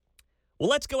Well,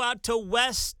 let's go out to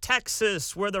West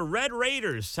Texas, where the Red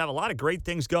Raiders have a lot of great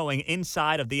things going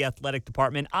inside of the athletic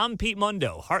department. I'm Pete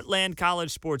Mundo, Heartland College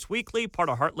Sports Weekly, part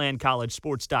of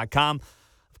HeartlandCollegeSports.com.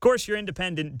 Of course, your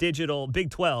independent digital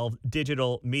Big 12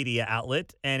 digital media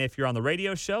outlet. And if you're on the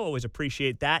radio show, always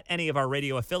appreciate that. Any of our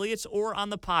radio affiliates or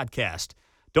on the podcast.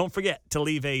 Don't forget to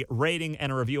leave a rating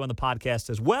and a review on the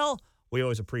podcast as well. We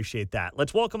always appreciate that.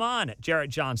 Let's welcome on Jarrett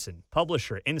Johnson,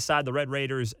 publisher,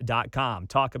 InsideTheRedRaiders.com.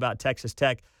 Talk about Texas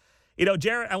Tech. You know,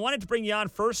 Jarrett, I wanted to bring you on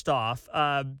first off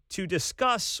to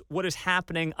discuss what is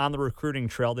happening on the recruiting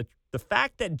trail. The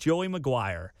fact that Joey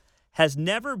McGuire has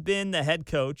never been the head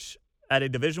coach at a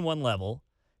Division I level,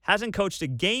 hasn't coached a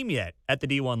game yet at the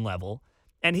D1 level,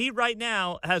 and he right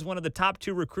now has one of the top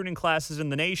 2 recruiting classes in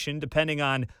the nation, depending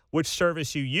on which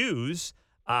service you use,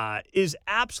 is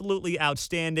absolutely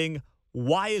outstanding.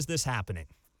 Why is this happening?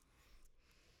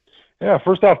 Yeah,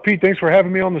 first off, Pete, thanks for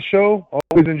having me on the show.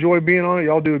 Always enjoy being on it.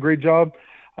 Y'all do a great job.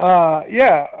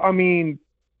 Yeah, I mean,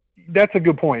 that's a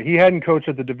good point. He hadn't coached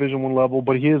at the Division I level,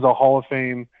 but he is a Hall of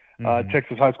Fame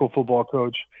Texas high school football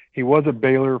coach. He was at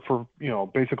Baylor for,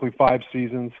 basically 5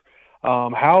 seasons.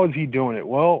 How is he doing it?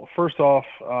 Well, first off,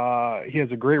 he has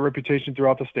a great reputation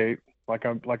throughout the state, like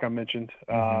I mentioned.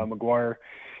 McGuire,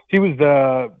 he was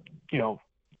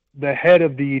the head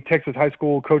of the Texas High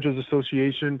School Coaches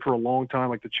Association for a long time,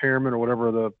 like the chairman or whatever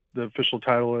the official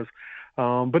title is.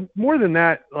 But more than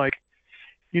that,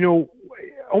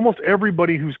 almost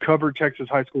everybody who's covered Texas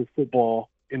high school football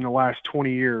in the last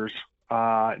 20 years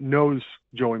knows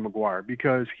Joey McGuire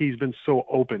because he's been so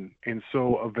open and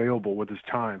so available with his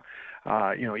time.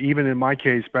 Even in my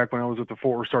case, back when I was at the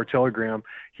Fort Worth Star-Telegram,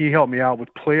 he helped me out with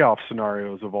playoff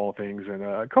scenarios of all things and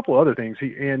a couple other things.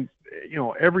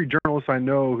 Every journalist I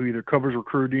know who either covers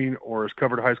recruiting or has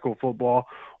covered high school football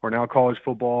or now college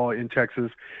football in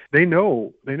Texas, they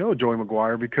know Joey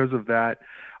McGuire because of that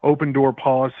open door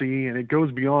policy, and it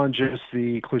goes beyond just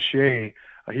the cliche.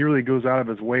 He really goes out of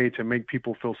his way to make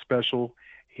people feel special.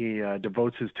 He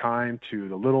devotes his time to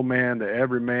the little man, the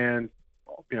everyman,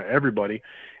 everybody.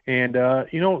 And,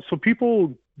 so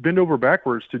people bend over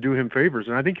backwards to do him favors.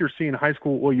 And I think you're seeing high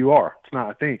school, well, you are. It's not,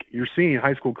 I think. You're seeing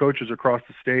high school coaches across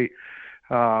the state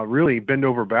really bend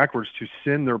over backwards to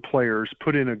send their players,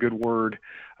 put in a good word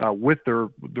with their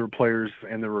players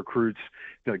and their recruits.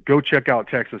 Go check out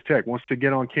Texas Tech. Wants to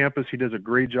get on campus. He does a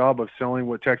great job of selling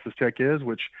what Texas Tech is,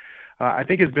 which I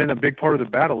think has been a big part of the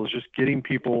battle, is just getting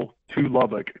people to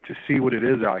Lubbock to see what it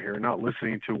is out here, not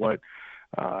listening to what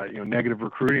negative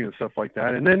recruiting and stuff like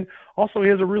that. And then also he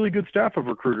has a really good staff of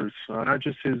recruiters, not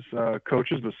just his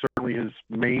coaches, but certainly his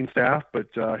main staff, but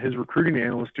his recruiting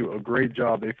analysts do a great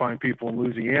job. They find people in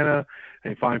Louisiana.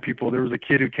 They find people. There was a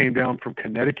kid who came down from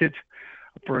Connecticut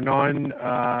for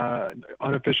a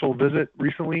unofficial visit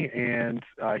recently, and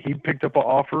he picked up an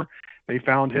offer. They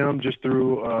found him just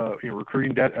through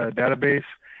recruiting database,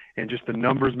 and just the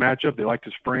numbers match up. They liked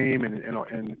his frame and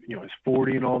his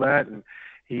 40 and all that, and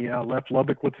he left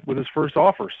Lubbock with his first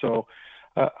offer. So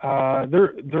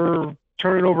they're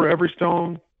turning over every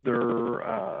stone. They're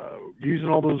using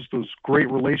all those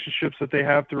great relationships that they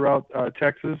have throughout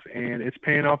Texas, and it's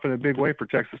paying off in a big way for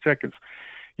Texas Tech.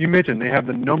 You mentioned they have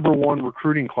the number 1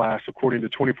 recruiting class according to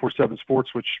 24/7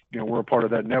 Sports, which we're a part of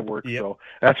that network. Yep. So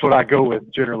that's what I go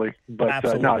with generally. But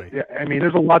there's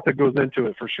a lot that goes into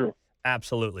it for sure.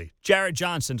 Absolutely. Jarrett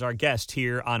Johnson's our guest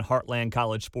here on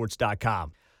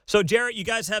HeartlandCollegeSports.com. So, Jarrett, you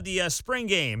guys have the spring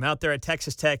game out there at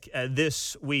Texas Tech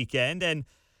this weekend. And,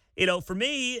 for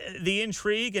me, the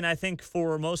intrigue, and I think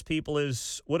for most people,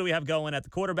 is what do we have going at the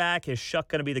quarterback? Is Shough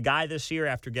going to be the guy this year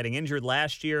after getting injured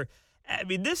last year? I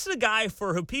mean, this is a guy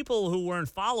for people who weren't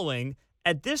following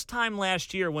at this time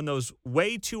last year when those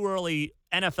way too early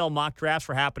NFL mock drafts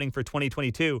were happening for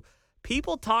 2022.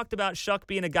 People talked about Shough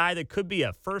being a guy that could be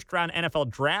a first-round NFL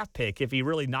draft pick if he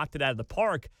really knocked it out of the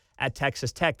park at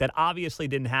Texas Tech. That obviously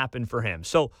didn't happen for him.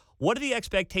 So what are the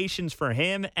expectations for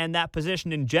him and that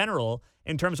position in general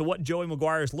in terms of what Joey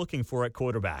McGuire is looking for at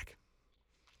quarterback?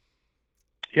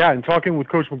 Yeah, and talking with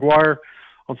Coach McGuire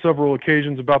on several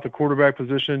occasions about the quarterback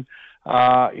position,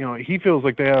 he feels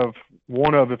like they have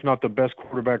one of, if not the best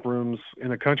quarterback rooms in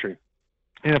the country.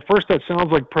 And at first that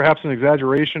sounds like perhaps an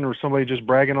exaggeration or somebody just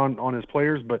bragging on his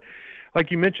players, but like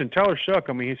you mentioned, Tyler Shough,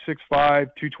 he's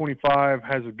 6'5", 225,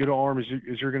 has a good arm as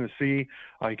you're going to see.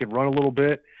 He can run a little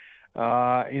bit.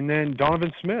 And then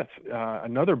Donovan Smith,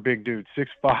 another big dude,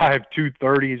 6'5",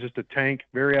 230. He's just a tank,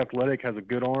 very athletic, has a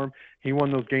good arm. He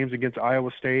won those games against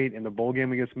Iowa State and the bowl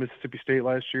game against Mississippi State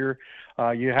last year.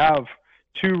 You have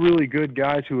 2 really good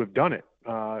guys who have done it.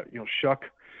 Shough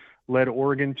led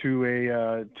Oregon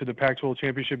to the Pac-12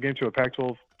 championship game, to a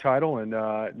Pac-12 title and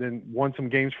then won some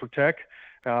games for Tech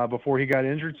before he got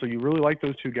injured. So you really like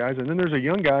those two guys. And then there's a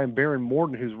young guy, Baron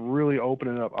Morton, who's really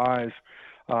opening up eyes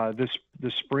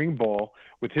this spring ball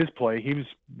with his play. He was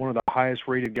one of the highest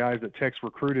rated guys that Tech's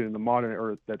recruited in the modern,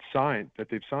 or that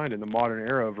they've signed in the modern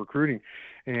era of recruiting.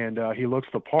 And he looks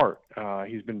the part.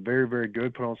 He's been very, very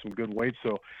good, put on some good weight.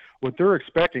 So what they're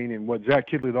expecting, and what Zach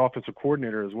Kidley, the offensive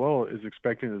coordinator as well, is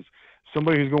expecting is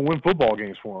somebody who's going to win football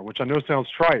games for them, which I know sounds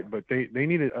trite, but they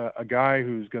need a guy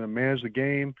who's going to manage the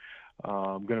game,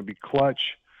 going to be clutch,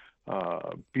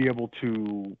 be able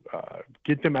to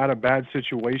get them out of bad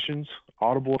situations,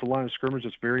 audible at the line of scrimmage.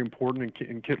 That's very important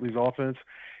in Kitley's offense.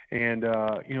 And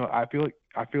I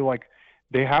feel like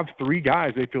they have three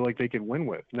guys they feel like they can win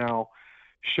with. Now,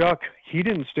 Shuck, he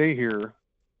didn't stay here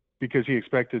because he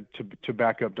expected to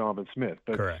back up Donovan Smith.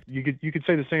 But Correct. You could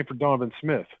say the same for Donovan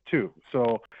Smith too.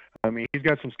 So I mean, he's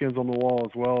got some skins on the wall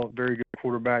as well. Very good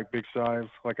quarterback, big size,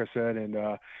 like I said, and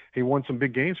he won some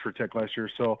big games for Tech last year.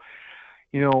 So,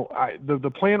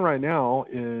 the plan right now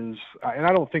is, and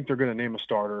I don't think they're going to name a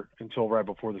starter until right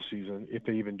before the season, if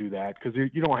they even do that, because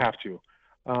you don't have to.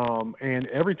 And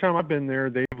every time I've been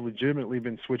there, they've legitimately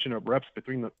been switching up reps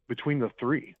between the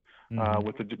three.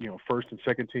 With the first and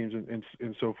second teams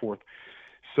and so forth.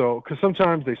 So, because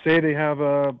sometimes they say they have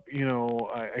a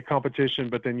competition,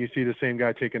 but then you see the same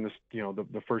guy taking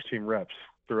the first team reps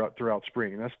throughout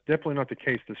spring, and that's definitely not the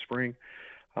case this spring.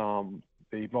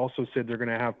 They've also said they're going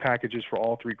to have packages for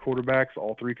all three quarterbacks.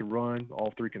 All three can run,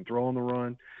 all three can throw on the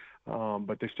run,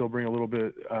 but they still bring a little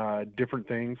bit different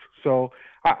things. So,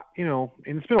 and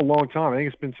it's been a long time. I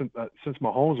think it's been since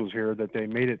Mahomes was here that they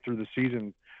made it through the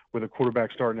season with a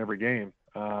quarterback starting every game.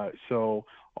 So,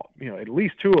 at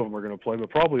least two of them are going to play, but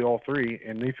probably all three,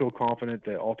 and they feel confident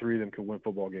that all three of them can win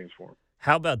football games for them.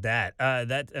 How about that?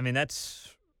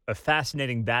 That's a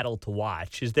fascinating battle to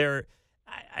watch. Is there?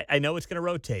 I know it's going to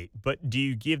rotate, but do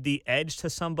you give the edge to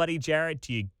somebody, Jarrett?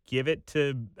 Do you give it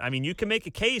to? I mean, you can make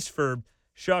a case for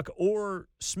Shuck or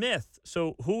Smith.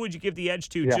 So, who would you give the edge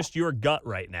to? Yeah. Just your gut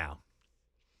right now.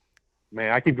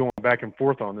 Man, I keep going back and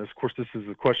forth on this. Of course, this is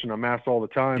a question I'm asked all the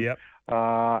time. Yep.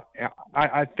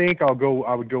 I think I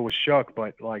would go with Shuck,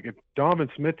 but like if Donovan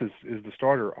Smith is the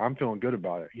starter, I'm feeling good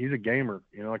about it. He's a gamer,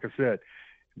 like I said,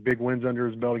 big wins under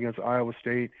his belt against Iowa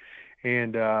State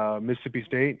and Mississippi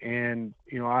State, and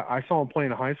I saw him play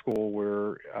in a high school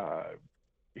where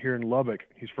here in Lubbock.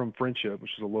 He's from Friendship,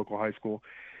 which is a local high school,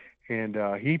 and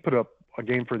he put up a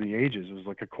game for the ages. It was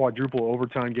like a quadruple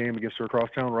overtime game against their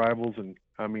crosstown rivals, and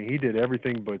I mean he did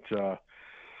everything but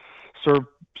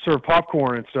serve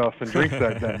popcorn and stuff and drinks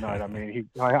that night. I mean,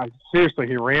 seriously,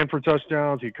 he ran for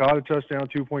touchdowns. He caught a touchdown,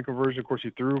 2-point conversion. Of course,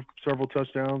 he threw several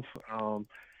touchdowns.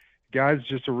 Guy's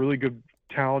just a really good,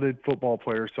 talented football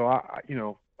player. So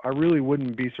I really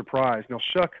wouldn't be surprised. Now,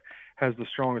 Shuck has the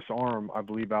strongest arm, I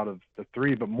believe, out of the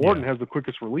three, but Morton has the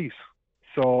quickest release.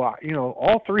 So,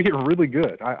 all three are really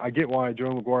good. I get why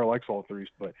Joey McGuire likes all threes,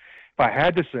 but if I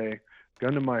had to say,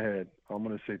 gun to my head, I'm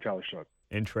going to say Tyler Shuck.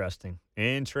 Interesting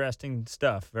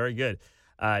stuff. Very good.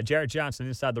 Jarrett Johnson,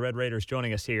 Inside the Red Raiders,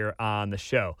 joining us here on the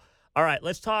show. All right,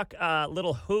 let's talk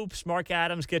little hoops. Mark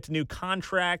Adams gets a new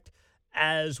contract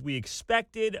as we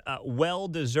expected.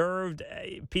 Well-deserved.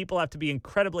 People have to be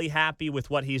incredibly happy with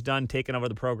what he's done, taking over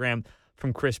the program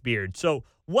from Chris Beard. So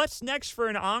what's next for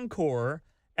an encore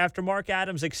after Mark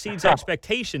Adams exceeds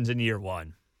expectations in year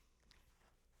one?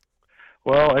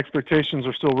 Well, expectations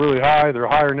are still really high. They're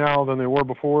higher now than they were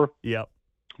before. Yep.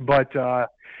 But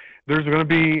there's going to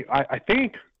be, I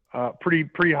think,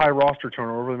 pretty high roster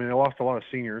turnover. I mean, they lost a lot of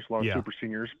seniors, a lot of super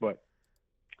seniors. But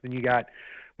then you got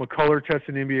McCullough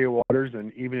testing NBA waters,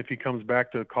 and even if he comes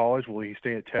back to college, will he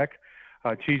stay at Tech?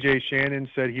 T.J. Shannon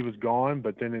said he was gone,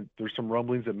 but then there's some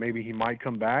rumblings that maybe he might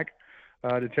come back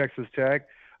to Texas Tech.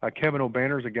 Kevin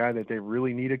O'Banner is a guy that they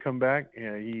really need to come back.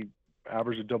 He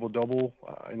averaged a double-double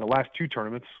in the last two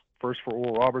tournaments, first for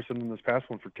Oral Robertson and this past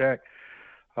one for Tech.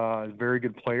 A very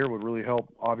good player, would really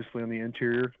help, obviously, on the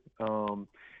interior. Then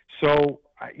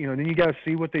you got to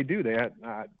see what they do.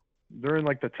 They're in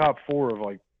like the top four of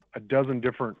like a dozen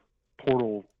different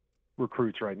portal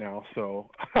recruits right now. So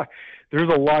there's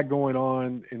a lot going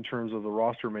on in terms of the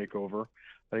roster makeover.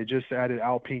 They just added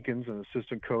Al Pinkins, an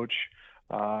assistant coach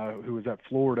who was at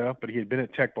Florida, but he had been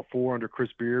at Tech before under Chris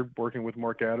Beard, working with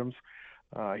Mark Adams.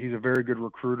 He's a very good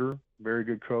recruiter, very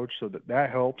good coach, so that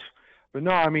helps. But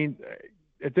no, I mean,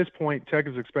 at this point, Tech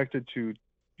is expected to,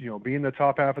 be in the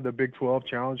top half of the Big 12,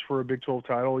 challenge for a Big 12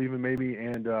 title even maybe,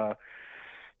 and, go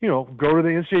to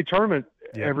the NCAA tournament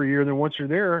every year. And then once you're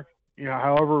there,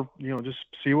 just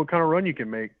see what kind of run you can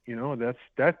make.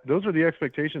 Those are the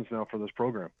expectations now for this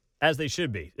program. As they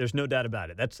should be. There's no doubt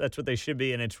about it. That's what they should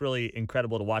be, and it's really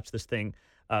incredible to watch this thing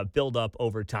build up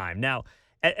over time. Now,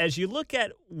 as you look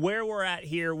at where we're at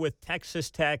here with Texas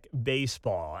Tech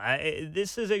baseball,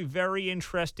 this is a very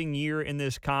interesting year in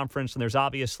this conference, and there's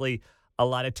obviously a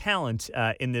lot of talent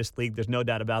in this league. There's no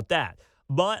doubt about that.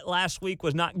 But last week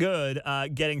was not good,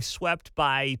 getting swept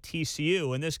by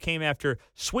TCU, and this came after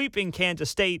sweeping Kansas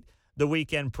State the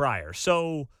weekend prior.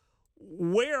 So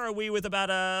where are we with about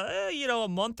a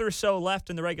month or so left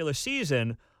in the regular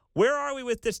season? Where are we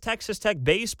with this Texas Tech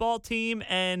baseball team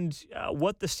and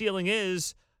what the ceiling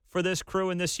is for this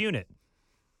crew and this unit?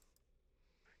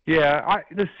 Yeah,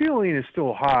 the ceiling is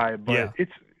still high, but Yeah.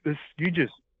 it's this. You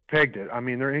just pegged it. I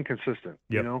mean, they're inconsistent.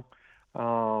 Yep.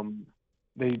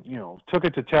 They took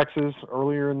it to Texas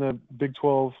earlier in the Big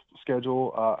 12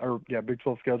 schedule. Big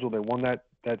 12 schedule. They won that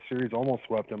series. Almost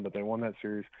swept them, but they won that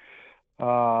series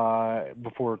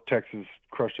before Texas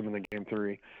crushed them in the game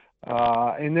 3.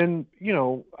 And then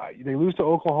they lose to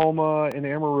Oklahoma in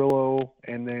Amarillo,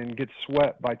 and then get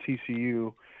swept by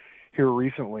TCU here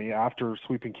recently after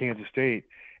sweeping Kansas State.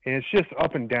 And it's just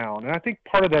up and down. And I think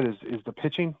part of that is the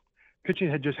pitching.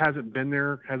 Pitching just hasn't been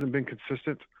there, hasn't been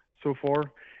consistent so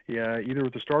far. Yeah, either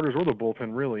with the starters or the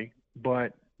bullpen, really.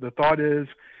 But the thought is,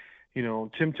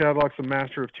 Tim Tadlock's a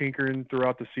master of tinkering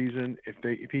throughout the season.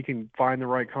 If he can find the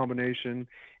right combination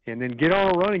and then get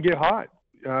on a run and get hot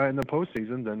in the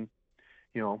postseason, then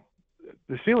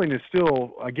the ceiling is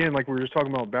still, again, like we were just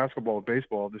talking about basketball,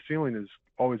 baseball. The ceiling is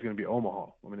always going to be Omaha.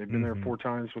 I mean, they've been there 4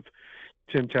 times with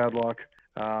Tim Tadlock,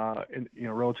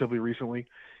 relatively recently.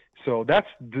 So that's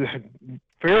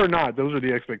fair or not. Those are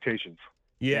the expectations.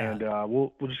 Yeah, and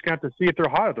we'll just have to see if they're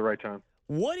hot at the right time.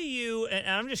 What do you, and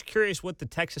I'm just curious what the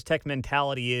Texas Tech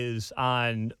mentality is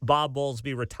on Bob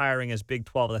Bowlesby retiring as Big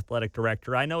 12 athletic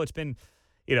director. I know it's been,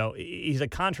 he's a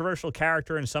controversial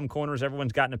character in some corners.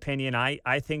 Everyone's got an opinion. I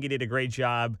think he did a great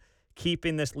job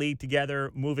keeping this league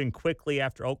together, moving quickly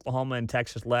after Oklahoma and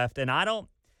Texas left. And I don't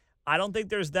think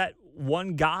there's that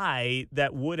one guy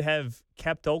that would have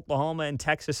kept Oklahoma and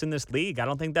Texas in this league. I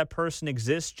don't think that person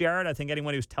exists, Jared. I think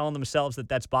anyone who's telling themselves that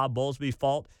that's Bob Bowlesby's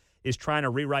fault is trying to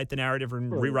rewrite the narrative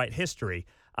and rewrite history.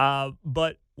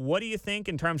 But what do you think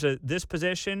in terms of this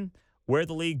position, where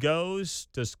the league goes?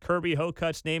 Does Kirby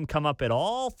Hokut's name come up at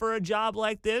all for a job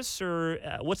like this? Or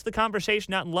what's the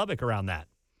conversation out in Lubbock around that?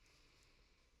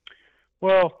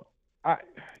 Well,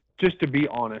 just to be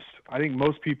honest, I think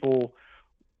most people,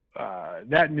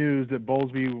 that news that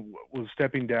Bowlesby was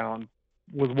stepping down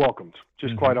was welcomed,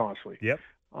 just quite honestly. Yep.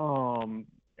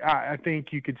 I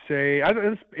think you could say,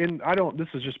 this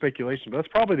is just speculation, but that's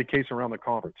probably the case around the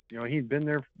conference. He'd been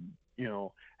there,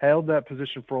 held that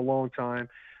position for a long time.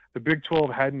 The Big 12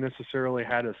 hadn't necessarily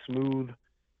had a smooth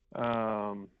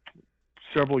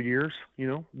several years,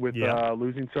 with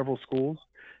losing several schools.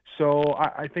 So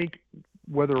I think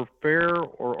whether fair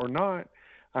or not,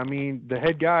 I mean, the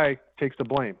head guy takes the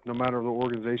blame, no matter the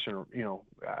organization,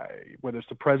 whether it's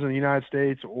the president of the United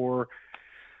States or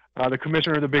the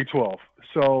commissioner of the Big 12.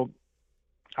 So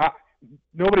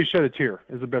nobody shed a tear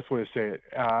is the best way to say it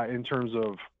in terms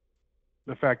of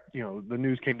the fact, the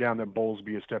news came down that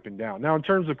Bowlesby is stepping down. Now, in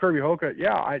terms of Kirby Hocutt,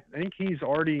 I think he's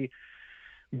already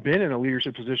been in a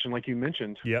leadership position, like you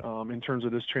mentioned, in terms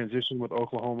of this transition with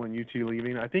Oklahoma and UT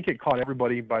leaving. I think it caught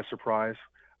everybody by surprise.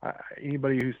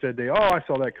 Anybody who said I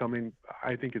saw that coming,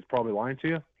 I think is probably lying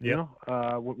to you,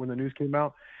 when the news came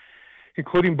out,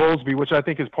 including Bowlesby, which I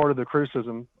think is part of the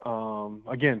criticism.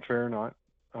 Again, fair or not,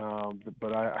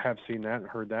 but I have seen that and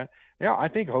heard that. Yeah, I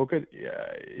think Hocutt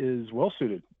is well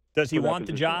suited. Does he want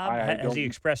the job? Has he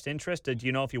expressed interest? Do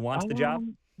you know if he wants the job?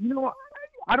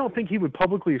 I don't think he would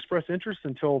publicly express interest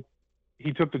until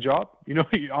he took the job.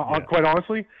 Quite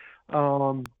honestly.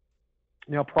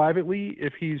 Now, privately,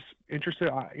 if he's interested,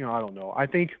 I don't know. I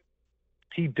think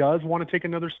he does want to take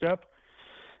another step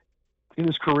in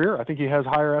his career. I think he has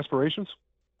higher aspirations,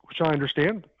 which I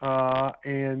understand.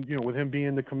 And with him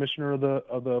being the commissioner of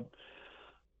the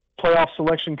playoff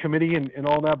selection committee and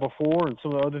all that before, and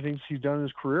some of the other things he's done in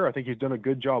his career, I think he's done a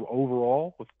good job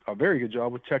overall, with a very good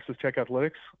job with Texas Tech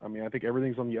athletics. I mean, I think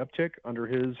everything's on the uptick under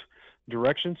his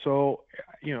direction. So,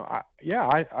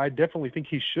 I definitely think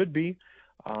he should be.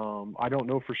 I don't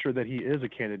know for sure that he is a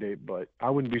candidate, but I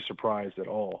wouldn't be surprised at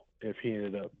all if he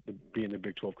ended up being the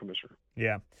Big 12 commissioner.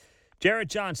 Yeah. Jarrett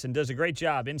Johnson does a great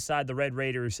job inside the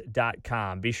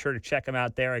RedRaiders.com. Be sure to check him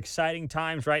out there. Exciting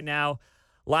times right now.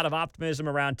 A lot of optimism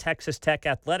around Texas Tech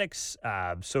athletics.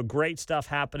 So great stuff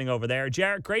happening over there.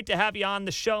 Jarrett, great to have you on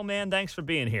the show, man. Thanks for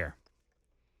being here.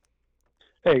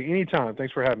 Hey, anytime.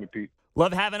 Thanks for having me, Pete.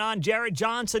 Love having on Jarrett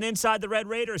Johnson inside the Red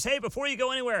Raiders. Hey, before you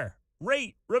go anywhere,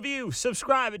 rate, review,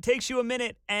 subscribe. It takes you a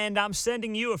minute, and I'm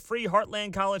sending you a free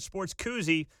Heartland College Sports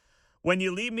koozie. When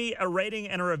you leave me a rating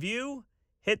and a review,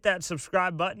 hit that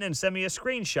subscribe button and send me a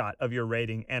screenshot of your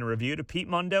rating and review to Pete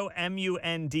Mundo,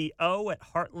 MUNDO, at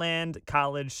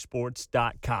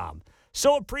heartlandcollegesports.com.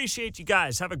 So appreciate you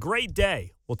guys. Have a great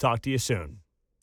day. We'll talk to you soon.